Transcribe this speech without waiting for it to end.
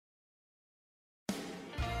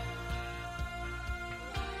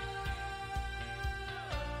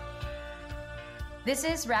This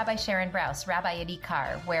is Rabbi Sharon Brous, Rabbi at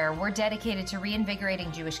Ikar, where we're dedicated to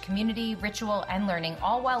reinvigorating Jewish community, ritual, and learning,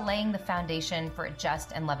 all while laying the foundation for a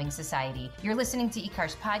just and loving society. You're listening to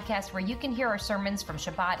Ikar's podcast, where you can hear our sermons from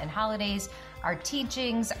Shabbat and holidays, our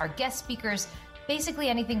teachings, our guest speakers, basically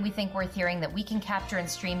anything we think worth hearing that we can capture and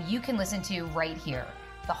stream, you can listen to right here.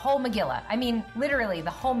 The whole Megillah. I mean, literally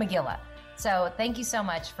the whole Megillah. So thank you so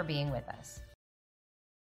much for being with us.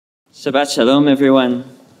 Shabbat Shalom,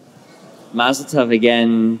 everyone. Mazel Tov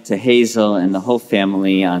again to Hazel and the whole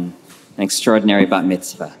family on an extraordinary bat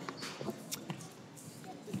mitzvah.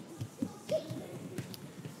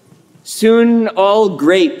 Soon all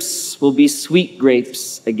grapes will be sweet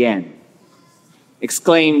grapes again,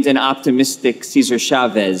 exclaimed an optimistic Cesar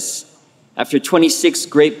Chavez after 26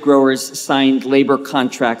 grape growers signed labor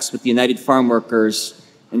contracts with the United Farm Workers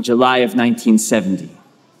in July of 1970. It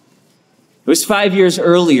was 5 years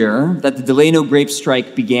earlier that the Delano grape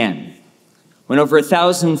strike began, when over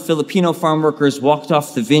 1,000 Filipino farm workers walked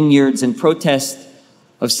off the vineyards in protest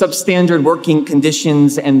of substandard working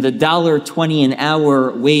conditions and the $1.20 an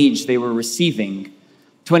hour wage they were receiving,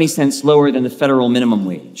 20 cents lower than the federal minimum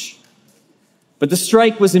wage. But the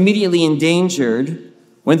strike was immediately endangered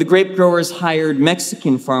when the grape growers hired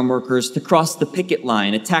Mexican farm workers to cross the picket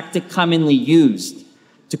line, a tactic commonly used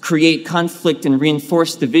to create conflict and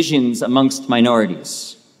reinforce divisions amongst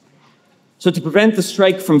minorities. So to prevent the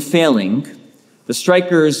strike from failing, the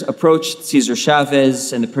strikers approached Cesar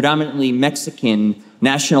Chavez and the predominantly Mexican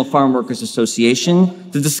National Farm Workers Association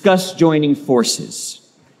to discuss joining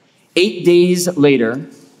forces. 8 days later,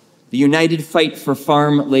 the united fight for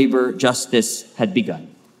farm labor justice had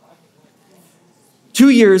begun. 2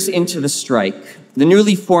 years into the strike, the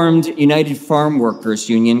newly formed United Farm Workers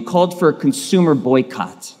Union called for a consumer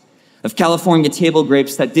boycott of California table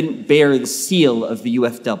grapes that didn't bear the seal of the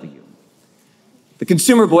UFW. The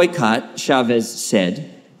consumer boycott, Chavez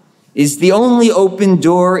said, is the only open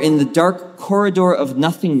door in the dark corridor of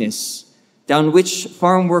nothingness down which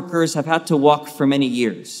farm workers have had to walk for many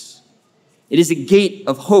years. It is a gate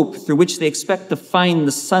of hope through which they expect to find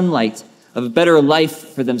the sunlight of a better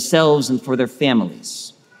life for themselves and for their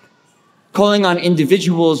families. Calling on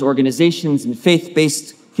individuals, organizations, and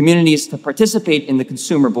faith-based communities to participate in the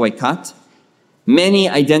consumer boycott, many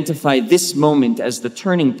identify this moment as the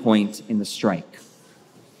turning point in the strike.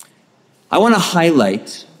 I want to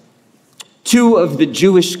highlight two of the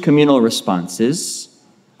Jewish communal responses,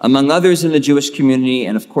 among others in the Jewish community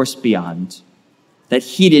and of course beyond, that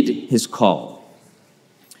heeded his call.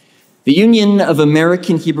 The Union of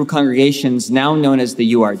American Hebrew Congregations, now known as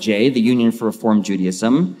the URJ, the Union for Reform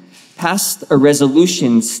Judaism, passed a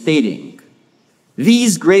resolution stating,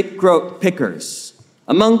 "These grape pickers,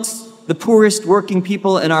 amongst the poorest working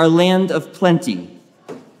people in our land of plenty,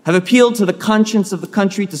 have appealed to the conscience of the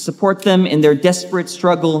country to support them in their desperate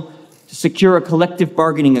struggle to secure a collective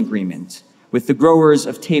bargaining agreement with the growers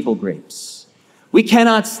of table grapes. We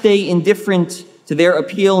cannot stay indifferent to their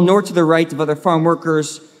appeal nor to the right of other farm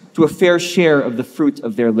workers to a fair share of the fruit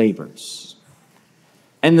of their labors."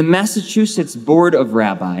 And the Massachusetts Board of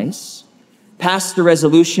Rabbis passed a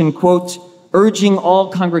resolution, quote, urging all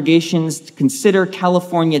congregations to consider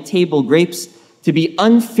California table grapes to be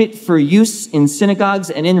unfit for use in synagogues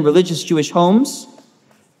and in religious Jewish homes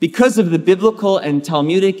because of the biblical and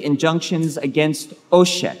Talmudic injunctions against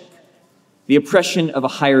oshek, the oppression of a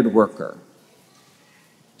hired worker.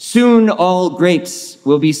 Soon all grapes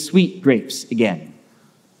will be sweet grapes again.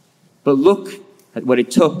 But look at what it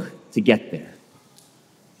took to get there.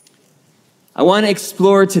 I want to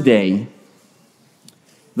explore today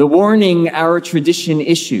the warning our tradition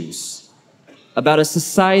issues about a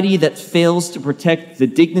society that fails to protect the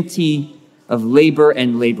dignity of labor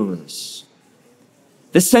and laborers.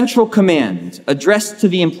 The central command addressed to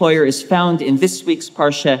the employer is found in this week's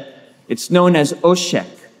parsha. It's known as oshek,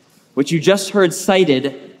 which you just heard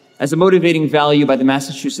cited as a motivating value by the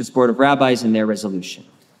Massachusetts Board of Rabbis in their resolution.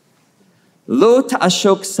 Lo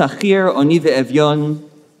ta'ashok sachir oni ve'evyon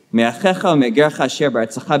me'achecha me'gercha asher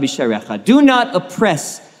ba'artzacha b'sharecha. Do not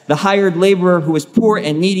oppress the hired laborer who is poor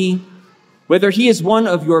and needy, whether he is one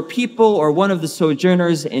of your people or one of the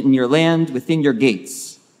sojourners in your land within your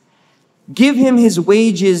gates. Give him his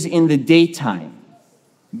wages in the daytime,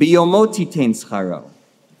 biyomot titein scharo,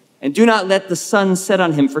 and do not let the sun set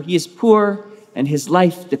on him, for he is poor and his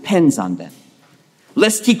life depends on them.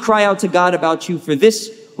 Lest he cry out to God about you, for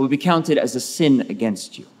this will be counted as a sin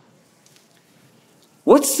against you.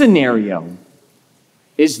 What scenario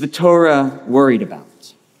is the Torah worried about?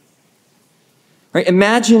 Right?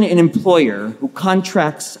 Imagine an employer who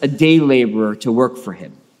contracts a day laborer to work for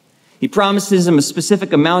him. He promises him a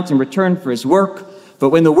specific amount in return for his work, But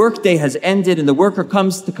when the workday has ended and the worker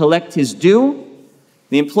comes to collect his due,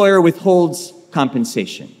 the employer withholds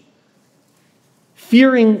compensation.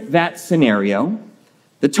 Fearing that scenario,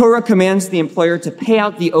 the Torah commands the employer to pay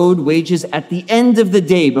out the owed wages at the end of the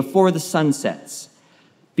day before the sun sets.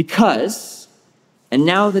 Because, and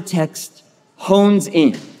now the text hones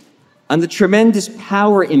in on the tremendous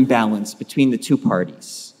power imbalance between the two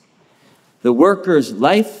parties. The worker's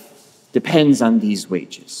life depends on these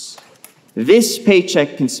wages. This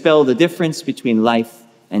paycheck can spell the difference between life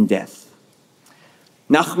and death.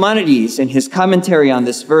 Nachmanides, in his commentary on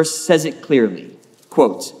this verse, says it clearly,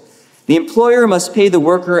 quote, "The employer must pay the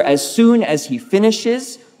worker as soon as he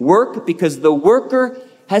finishes work because the worker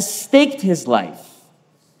has staked his life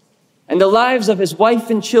and the lives of his wife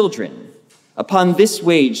and children upon this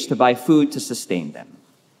wage to buy food to sustain them."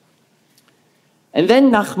 And then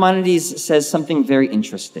Nachmanides says something very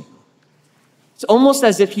interesting. It's almost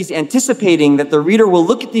as if he's anticipating that the reader will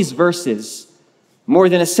look at these verses more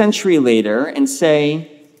than a century later and say,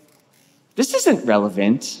 this isn't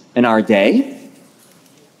relevant in our day.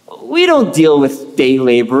 We don't deal with day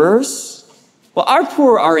laborers. Well, our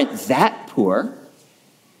poor aren't that poor.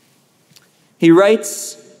 He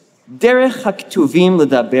writes, Derech haktuvim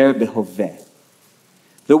ledaber behoveh.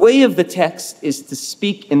 The way of the text is to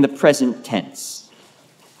speak in the present tense.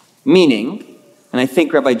 Meaning, and I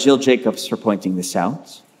thank Rabbi Jill Jacobs for pointing this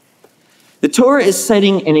out, the Torah is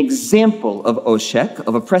citing an example of oshek,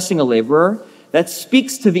 of oppressing a laborer, that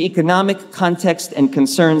speaks to the economic context and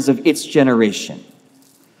concerns of its generation.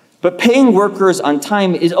 But paying workers on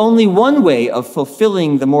time is only one way of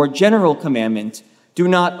fulfilling the more general commandment, do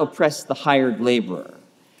not oppress the hired laborer.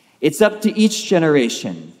 It's up to each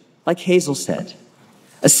generation, like Hazel said,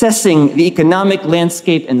 assessing the economic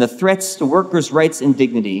landscape and the threats to workers' rights and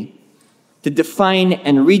dignity to define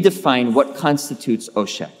and redefine what constitutes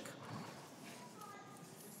oshek.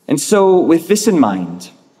 And so, with this in mind,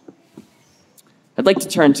 I'd like to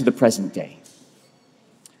turn to the present day.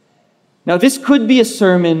 Now, this could be a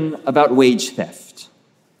sermon about wage theft,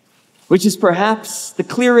 which is perhaps the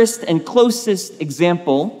clearest and closest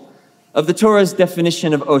example of the Torah's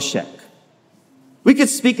definition of oshek. We could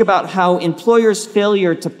speak about how employers'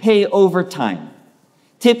 failure to pay overtime,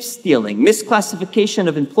 tip stealing, misclassification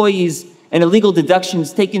of employees, and illegal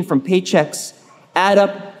deductions taken from paychecks add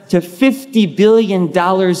up to $50 billion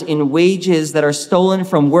in wages that are stolen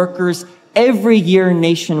from workers every year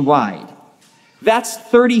nationwide. That's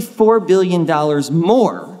 $34 billion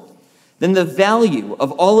more than the value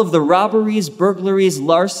of all of the robberies, burglaries,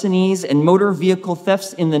 larcenies, and motor vehicle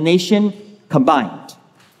thefts in the nation combined.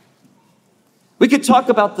 We could talk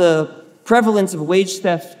about the prevalence of wage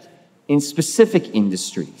theft in specific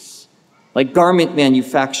industries, like garment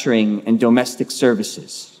manufacturing and domestic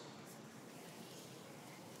services,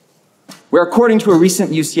 where according to a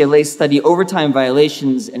recent UCLA study, overtime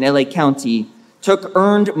violations in LA County took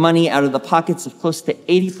earned money out of the pockets of close to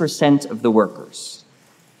 80% of the workers.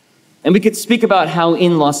 And we could speak about how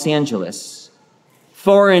in Los Angeles,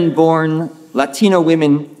 foreign-born Latino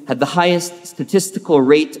women had the highest statistical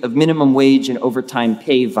rate of minimum wage and overtime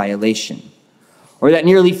pay violation, or that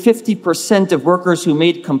nearly 50% of workers who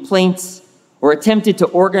made complaints or attempted to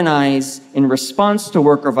organize in response to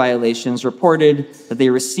worker violations reported that they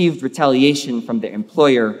received retaliation from their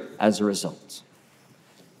employer as a result.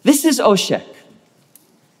 This is oshek.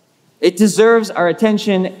 It deserves our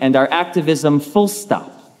attention and our activism, full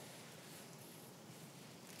stop.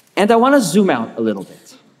 And I want to zoom out a little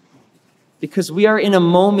bit, because we are in a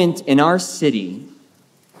moment in our city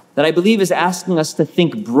that I believe is asking us to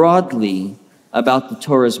think broadly about the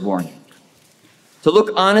Torah's warning, to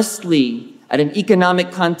look honestly at an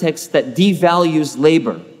economic context that devalues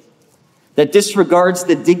labor, that disregards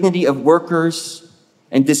the dignity of workers,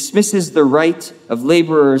 and dismisses the right of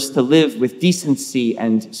laborers to live with decency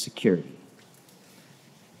and security.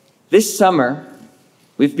 This summer,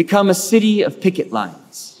 we've become a city of picket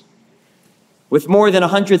lines, with more than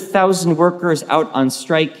 100,000 workers out on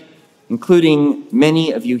strike, including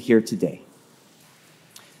many of you here today.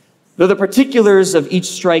 Though the particulars of each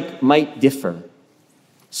strike might differ,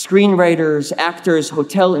 screenwriters, actors,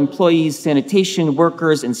 hotel employees, sanitation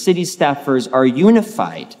workers, and city staffers are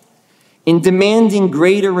unified in demanding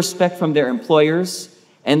greater respect from their employers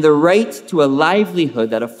and the right to a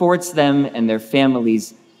livelihood that affords them and their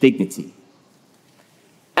families dignity.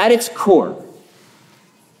 At its core,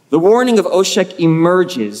 the warning of oshek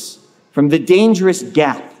emerges from the dangerous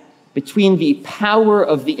gap between the power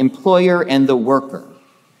of the employer and the worker,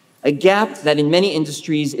 a gap that in many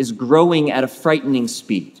industries is growing at a frightening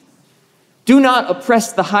speed. Do not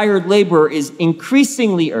oppress the hired laborer is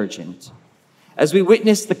increasingly urgent, as we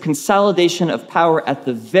witness the consolidation of power at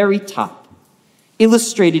the very top,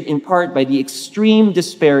 illustrated in part by the extreme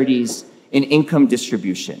disparities in income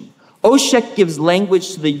distribution. Oshek gives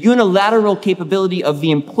language to the unilateral capability of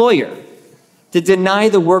the employer to deny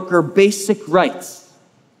the worker basic rights,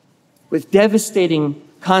 with devastating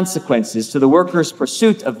consequences to the worker's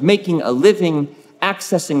pursuit of making a living,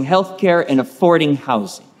 accessing healthcare, and affording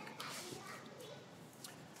housing.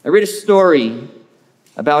 I read a story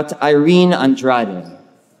about Irene Andrade,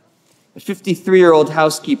 a 53-year-old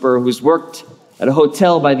housekeeper who's worked at a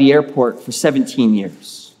hotel by the airport for 17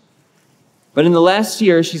 years. But in the last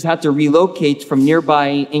year, she's had to relocate from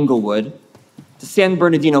nearby Inglewood to San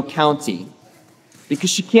Bernardino County because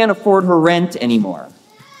she can't afford her rent anymore,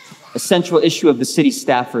 a central issue of the city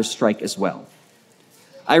staffers' strike as well.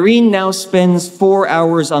 Irene now spends 4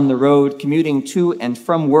 hours on the road commuting to and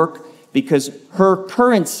from work because her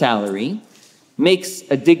current salary makes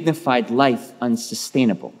a dignified life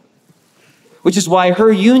unsustainable, which is why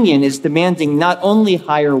her union is demanding not only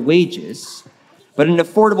higher wages, but an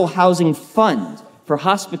affordable housing fund for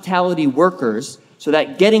hospitality workers so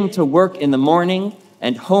that getting to work in the morning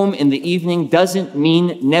and home in the evening doesn't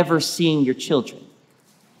mean never seeing your children.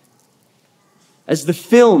 As the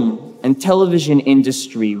film and television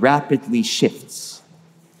industry rapidly shifts,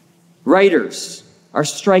 writers are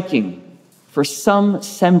striking for some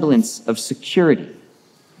semblance of security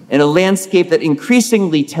in a landscape that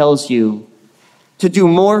increasingly tells you to do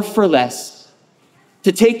more for less,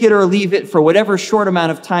 to take it or leave it for whatever short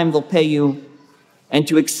amount of time they'll pay you, and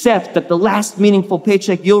to accept that the last meaningful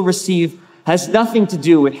paycheck you'll receive has nothing to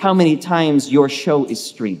do with how many times your show is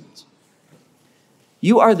streamed.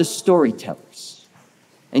 You are the storytellers,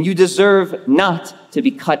 and you deserve not to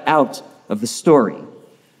be cut out of the story,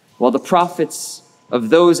 while the profits of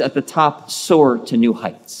those at the top soar to new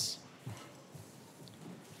heights.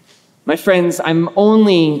 My friends, I'm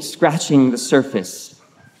only scratching the surface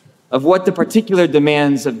of what the particular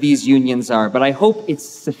demands of these unions are, but I hope it's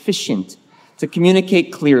sufficient to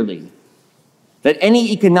communicate clearly that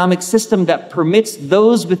any economic system that permits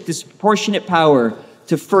those with disproportionate power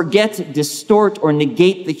to forget, distort, or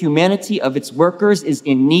negate the humanity of its workers is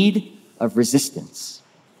in need of resistance.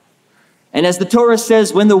 And as the Torah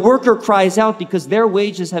says, when the worker cries out because their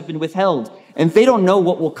wages have been withheld and they don't know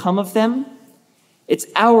what will come of them, it's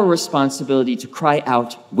our responsibility to cry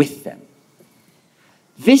out with them.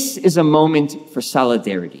 This is a moment for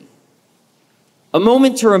solidarity. A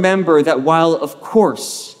moment to remember that while, of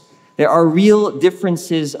course, there are real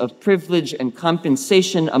differences of privilege and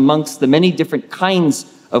compensation amongst the many different kinds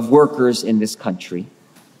of workers in this country,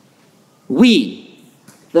 we,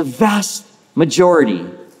 the vast majority,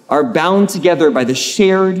 are bound together by the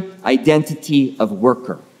shared identity of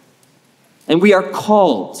worker. And we are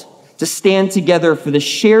called to stand together for the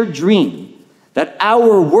shared dream that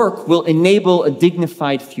our work will enable a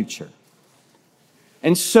dignified future.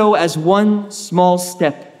 And so, as one small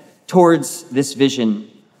step towards this vision,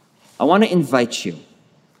 I want to invite you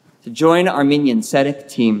to join our Minyan Tzedek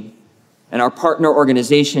team and our partner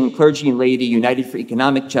organization, Clergy and Laity United for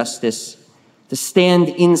Economic Justice, to stand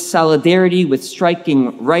in solidarity with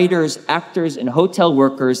striking writers, actors, and hotel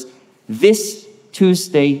workers this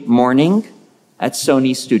Tuesday morning at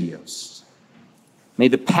Sony Studios. May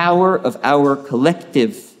the power of our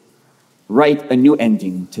collective write a new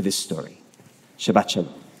ending to this story. Shabbat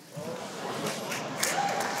Shalom.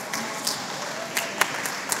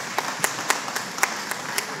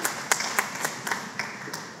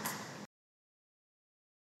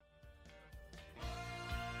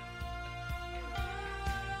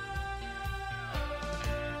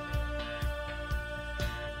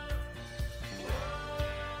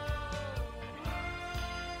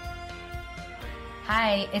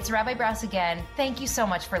 Hi, it's Rabbi Brous again. Thank you so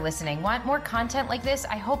much for listening. Want more content like this?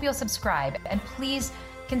 I hope you'll subscribe. And please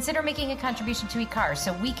consider making a contribution to Ikar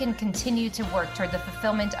so we can continue to work toward the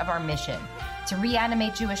fulfillment of our mission, to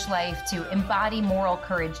reanimate Jewish life, to embody moral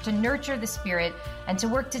courage, to nurture the spirit, and to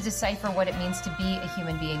work to decipher what it means to be a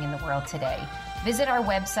human being in the world today. Visit our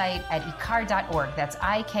website at ikar.org. That's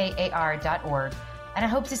IKAR.org. And I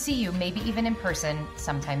hope to see you, maybe even in person,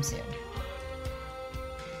 sometime soon.